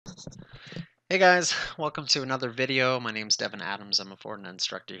Hey guys, welcome to another video. My name's Devin Adams. I'm a Fortinet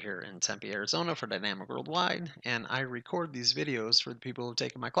instructor here in Tempe, Arizona for Dynamic Worldwide, and I record these videos for the people who've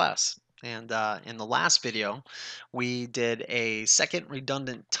taken my class. And in the last video, we did a second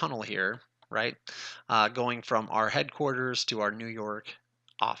redundant tunnel here, right? Going from our headquarters to our New York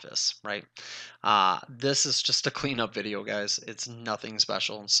office, right? This is just a cleanup video, guys. It's nothing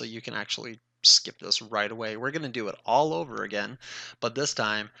special, so you can actually skip this right away. We're going to do it all over again, but this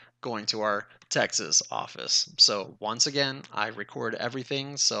time going to our Texas office. So once again, I record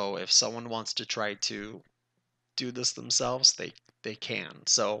everything. So if someone wants to try to do this themselves, they can.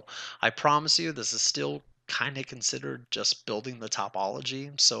 So I promise you, this is still kind of considered just building the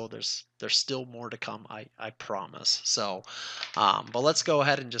topology. So there's still more to come. I promise. So, but let's go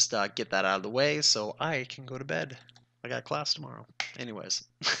ahead and just get that out of the way so I can go to bed. I got class tomorrow. Anyways,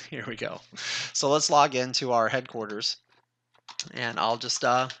 here we go. So let's log into our headquarters, and I'll just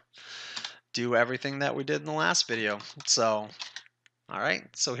do everything that we did in the last video. So, all right,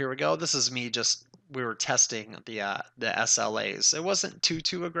 so here we go. This is me just, we were testing the SLAs. It wasn't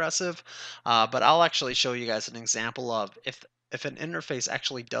too aggressive, but I'll actually show you guys an example of if an interface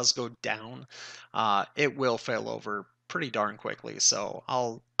actually does go down, it will fail over pretty darn quickly. So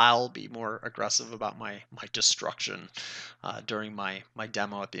I'll be more aggressive about my destruction during my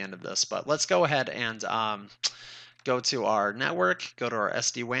demo at the end of this. But let's go ahead and go to our network, go to our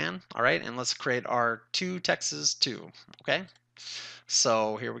SD-WAN, all right, and let's create our 2 Texas 2, okay?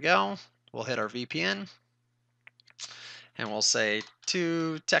 So here we go. We'll hit our VPN, and we'll say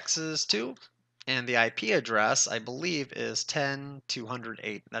 2 Texas 2, and the IP address, I believe, is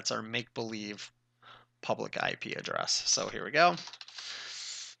 10.208. That's our make-believe public IP address. So here we go.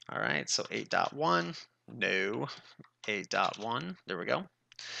 All right, so 8.1, no, 8.1, there we go.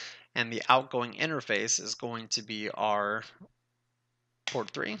 And the outgoing interface is going to be our port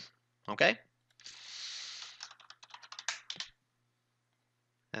 3, okay?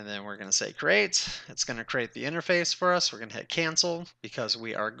 And then we're going to say create. It's going to create the interface for us. We're going to hit cancel because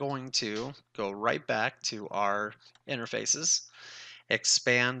we are going to go right back to our interfaces,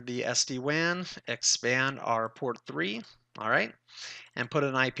 expand the SD-WAN, expand our port 3, all right, and put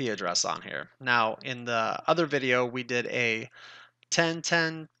an IP address on here. Now, in the other video, we did a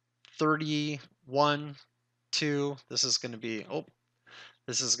 10.10.31.2. This is going to be,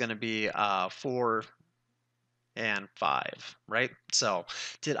 this is going to be 4 and 5, right? So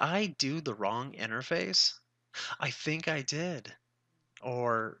did I do the wrong interface? I think I did.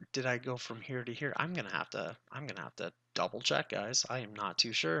 Or did I go from here to here? I'm gonna have to double check, guys. I am not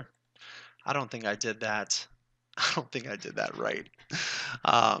too sure. I don't think I did that. I don't think I did that right.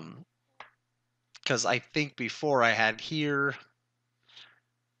 Because I think before I had here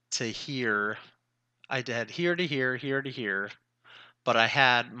to here, I did here to here, here to here, but I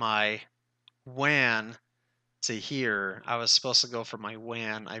had my WAN to here. I was supposed to go from my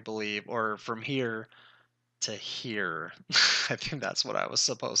WAN, I believe, or from here to here. I think that's what I was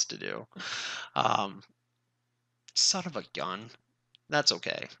supposed to do. Um, Son of a gun. That's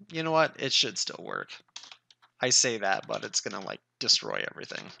okay. You know what? It should still work. I say that, but it's gonna like destroy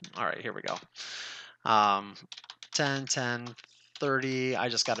everything. All right, here we go. 10, 10, 30. I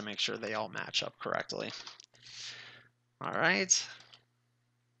just got to make sure they all match up correctly. All right.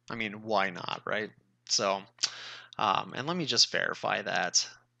 I mean, why not, right? So, and let me just verify that.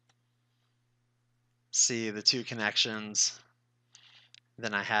 See the 2 connections.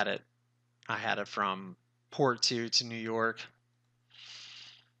 Then I had it from port 2 to New York,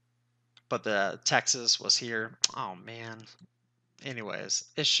 but the Texas was here. Oh man. Anyways,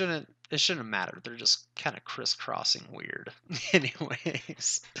 it shouldn't matter. They're just kind of crisscrossing weird.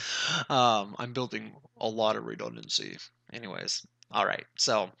 Anyways, I'm building a lot of redundancy. Anyways, all right.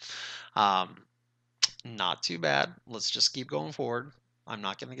 So, um, not too bad. Let's just keep going forward. I'm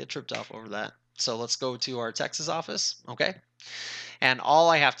not going to get tripped up over that. So let's go to our Texas office. Okay. And all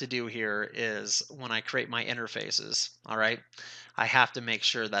I have to do here is when I create my interfaces, all right, I have to make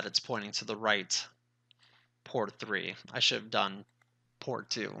sure that it's pointing to the right port 3. I should have done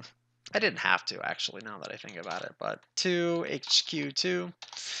port 2. I didn't have to, actually, now that I think about it, but 2, HQ2.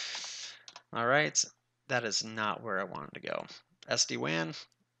 All right, that is not where I wanted to go. SD-WAN,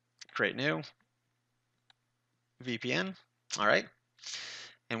 create new, VPN, all right,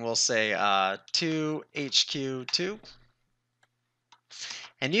 and we'll say 2, HQ2.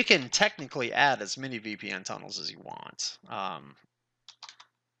 And you can technically add as many VPN tunnels as you want.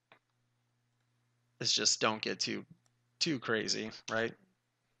 It's just don't get too crazy, right?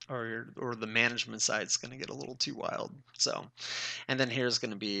 Or the management side's going to get a little too wild. So, and then here's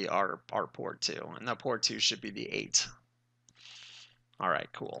going to be our port 2, and that port 2 should be the 8. All right,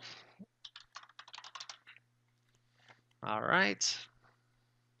 cool. All right.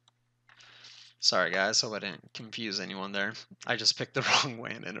 Sorry guys, hope I didn't confuse anyone there. I just picked the wrong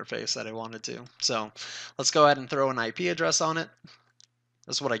WAN interface that I wanted to. So let's go ahead and throw an IP address on it.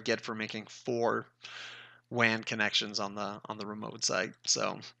 That's what I get for making 4 WAN connections on the remote site.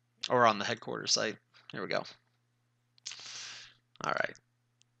 So, or on the headquarters site. Here we go. All right.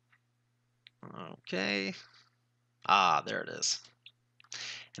 Okay. Ah, there it is.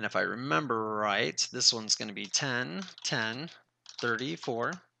 And if I remember right, this one's going to be 10, 10,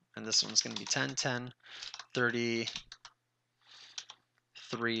 34, and this one's going to be 10, 10,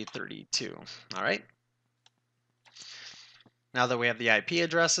 33, 32. All right. Now that we have the IP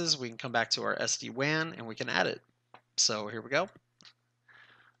addresses, we can come back to our SD-WAN and we can add it. So here we go.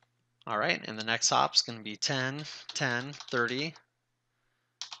 All right, and the next hop is going to be 10, 10,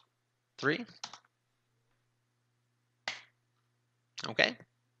 33. Okay,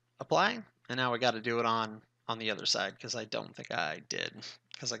 apply. And now we got to do it on the other side because I don't think I did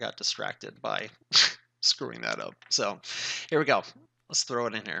because I got distracted by screwing that up. So here we go. Let's throw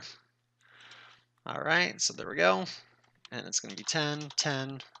it in here. All right, so there we go. And it's going to be 10,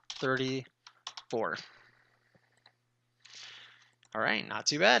 10, 34. All right, not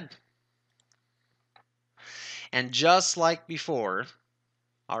too bad. And just like before,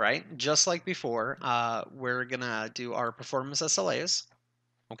 all right, just like before, we're going to do our performance SLAs.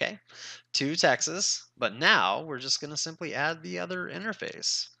 Okay, to Texas, but now we're just going to simply add the other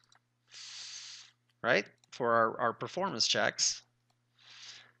interface, right, for our performance checks.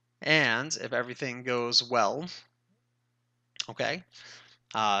 And if everything goes well, okay,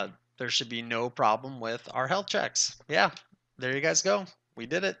 there should be no problem with our health checks. Yeah, there you guys go. We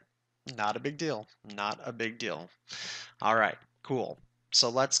did it. Not a big deal. Not a big deal. All right, cool. So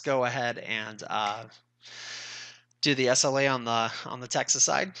let's go ahead and do the SLA on the Texas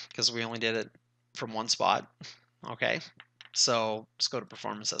side because we only did it from one spot. Okay, so let's go to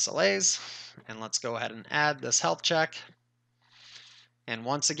performance SLAs and let's go ahead and add this health check. And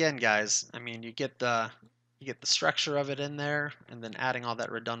once again, guys, I mean, you get the structure of it in there, and then adding all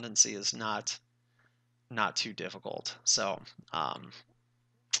that redundancy is not too difficult. So,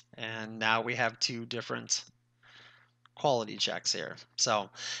 and now we have 2 different quality checks here. So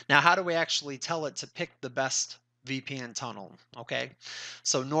now how do we actually tell it to pick the best VPN tunnel? Okay,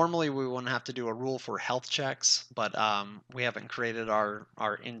 so normally we wouldn't have to do a rule for health checks, but we haven't created our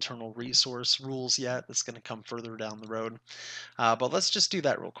internal resource rules yet. That's going to come further down the road. But let's just do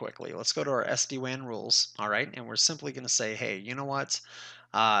that real quickly. Let's go to our SD-WAN rules, all right? And we're simply going to say, hey, you know what?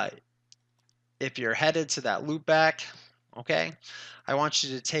 If you're headed to that loopback, okay, I want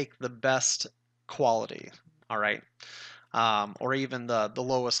you to take the best quality, all right? Or even the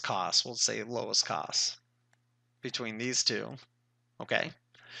lowest cost. We'll say lowest cost between these two, okay?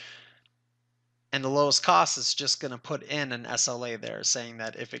 And the lowest cost is just going to put in an SLA there saying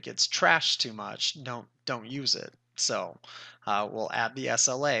that if it gets trashed too much, don't use it. So we'll add the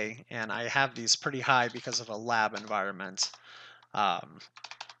SLA, and I have these pretty high because of a lab environment.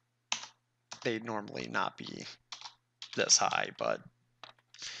 They'd normally not be this high, but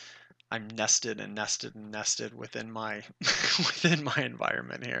I'm nested and nested and nested within my within my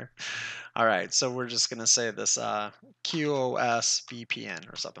environment here. All right, so we're just gonna say this QoS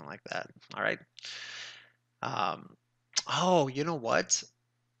VPN or something like that. All right. Oh, you know what?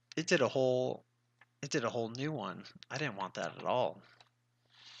 It did a whole new one. I didn't want that at all.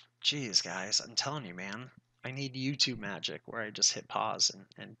 Jeez, guys, I'm telling you, man. I need YouTube magic where I just hit pause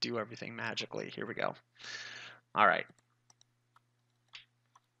and do everything magically. Here we go. All right.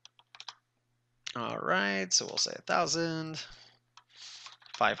 All right, so we'll say 1,000,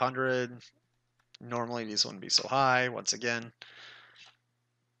 500. Normally these wouldn't be so high. Once again,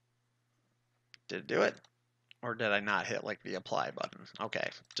 did it do it? Or did I not hit like the apply button?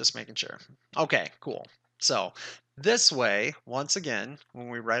 Okay, just making sure. Okay, cool. So this way, once again, when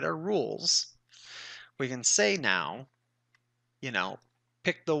we write our rules, we can say now, you know,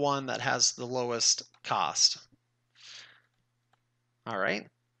 pick the one that has the lowest cost. All right.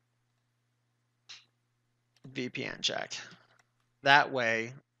 VPN check. That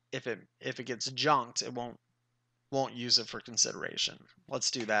way, if it gets junked, it won't use it for consideration.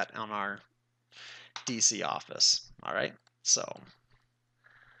 Let's do that on our DC office. All right. So,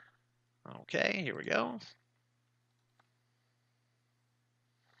 okay, here we go.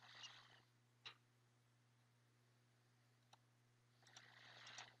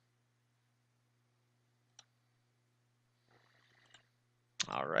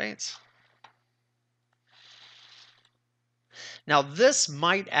 All right. Now this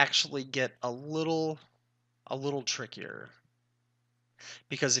might actually get a little trickier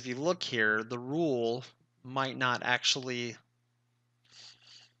because if you look here, the rule might not actually,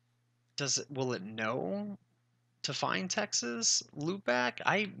 will it know to find Texas loopback?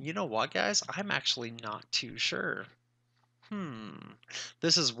 You know what, guys? I'm actually not too sure.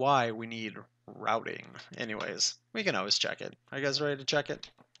 This is why we need routing. Anyways, we can always check it. Are you guys ready to check it?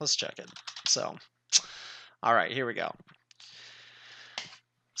 Let's check it. So, all right, here we go.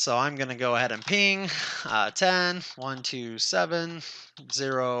 So I'm going to go ahead and ping 10, 1, 2, 7,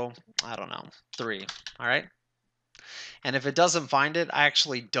 0, I don't know, 3. All right. And if it doesn't find it, I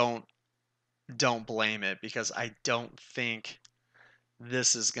actually don't blame it, because I don't think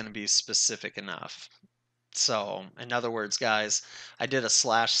this is going to be specific enough. So, in other words, guys, I did a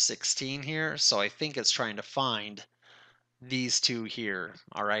 /16 here, so I think it's trying to find these two here,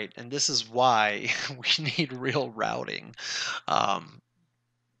 all right? And this is why we need real routing. Um,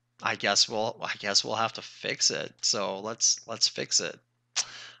 I guess we'll have to fix it. So let's fix it.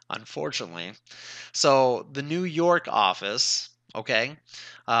 Unfortunately, so the New York office, okay,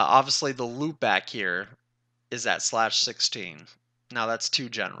 obviously the loopback here is at /16. Now that's too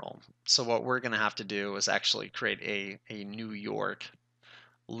general. So what we're going to have to do is actually create a New York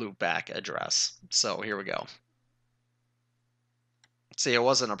loopback address. So here we go. See, it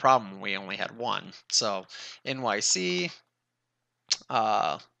wasn't a problem. We only had one. So NYC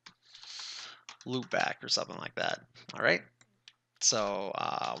loopback or something like that. All right. So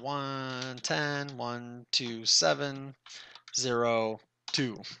 110, 127, 0,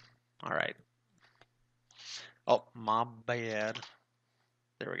 2. All right. Oh, my bad.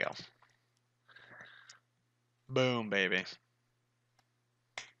 There we go. Boom, baby.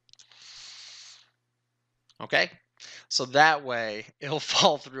 Okay. So that way it'll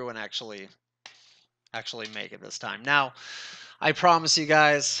fall through and actually make it this time. Now, I promise you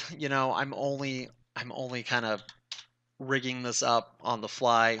guys, I'm only kind of rigging this up on the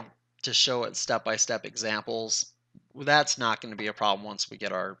fly to show it step-by-step examples. That's not going to be a problem once we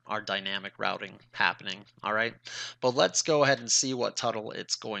get our dynamic routing happening, all right? But let's go ahead and see what tunnel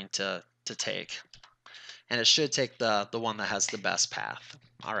it's going to take. And it should take the one that has the best path,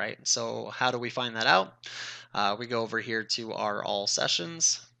 all right? So how do we find that out? We go over here to our all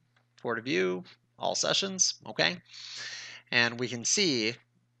sessions, FortiView, all sessions, okay? And we can see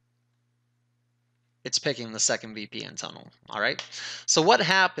it's picking the second VPN tunnel. All right. So what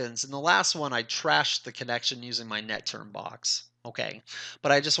happens in the last one, I trashed the connection using my net term box. Okay.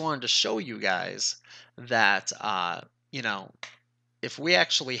 But I just wanted to show you guys that, if we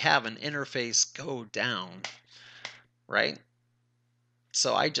actually have an interface go down, right?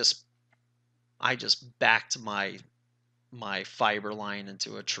 So I just backed my fiber line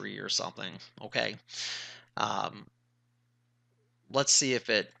into a tree or something. Okay. Let's see if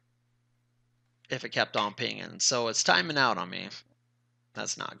it kept on pinging. So it's timing out on me.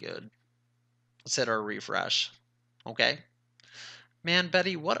 That's not good. Let's hit our refresh. Okay. Man,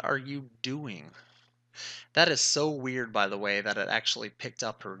 Betty, what are you doing? That is so weird, by the way, that it actually picked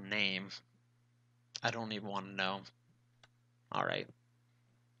up her name. I don't even want to know. All right.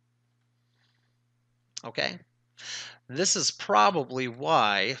 Okay. This is probably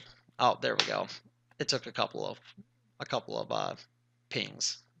why. Oh, there we go. It took a couple of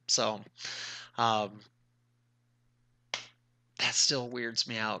pings. So that still weirds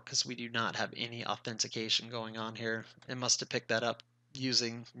me out because we do not have any authentication going on here. It must have picked that up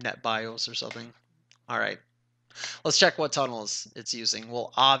using NetBIOS or something. All right. Let's check what tunnel it's using.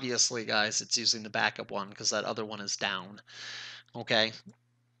 Well, obviously, guys, it's using the backup one because that other one is down. Okay.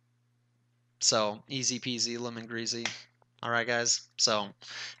 So easy peasy, lemon greasy. All right, guys. So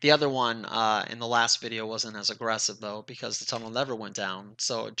the other one in the last video wasn't as aggressive, though, because the tunnel never went down.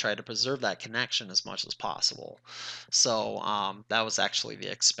 So it tried to preserve that connection as much as possible. So that was actually the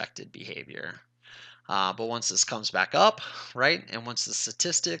expected behavior. But once this comes back up, right, and once the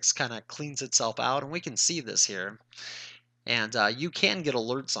statistics kind of cleans itself out, and we can see this here, and you can get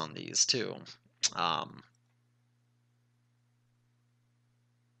alerts on these too.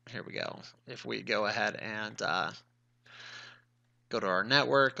 Here we go. If we go ahead and go to our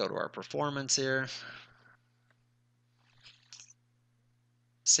network, go to our performance here,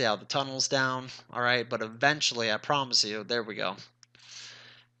 see how the tunnel's down. All right, but eventually, I promise you, there we go.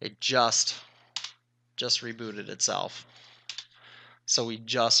 It just rebooted itself. So we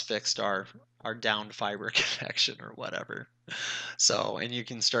just fixed our downed fiber connection or whatever. So, and you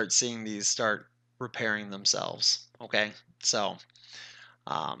can start seeing these start repairing themselves. Okay, so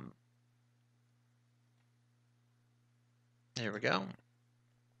here we go.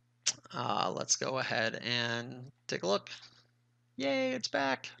 Let's go ahead and take a look. Yay, it's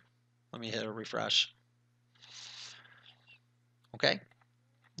back. Let me hit a refresh. Okay.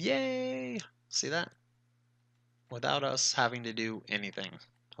 Yay. See that? without us having to do anything.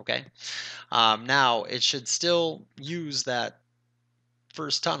 Okay. Now it should still use that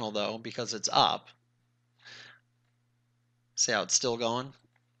first tunnel though because it's up. See how it's still going?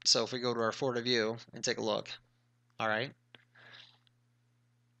 So if we go to our FortiView and take a look, all right.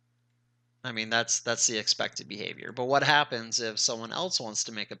 I mean that's the expected behavior. But what happens if someone else wants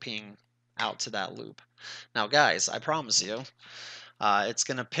to make a ping out to that loop? Now, guys, I promise you, it's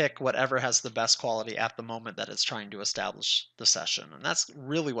going to pick whatever has the best quality at the moment that it's trying to establish the session. And that's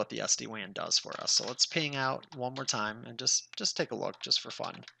really what the SD-WAN does for us. So let's ping out one more time and just take a look just for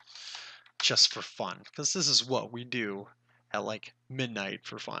fun. Just for fun. Because this is what we do at like midnight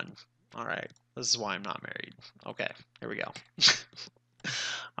for fun. All right. This is why I'm not married. Okay, here we go.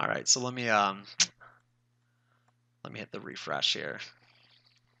 All right, so let me hit the refresh here.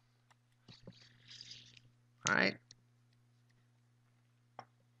 All right.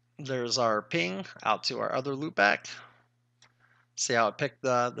 There's our ping out to our other loopback. See how it picked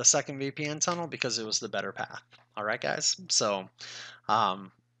the second VPN tunnel because it was the better path. All right, guys. So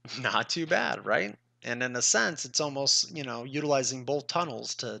um, not too bad, right? And in a sense, it's almost utilizing both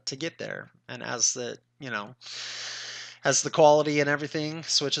tunnels to get there. And as as the quality and everything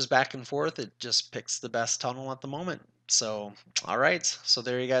switches back and forth, it just picks the best tunnel at the moment. So, all right. So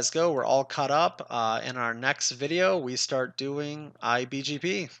there you guys go. We're all caught up. In our next video, we start doing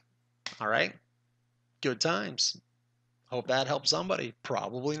IBGP. All right. Good times. Hope that helps somebody.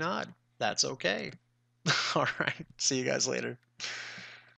 Probably not. That's okay. All right. See you guys later.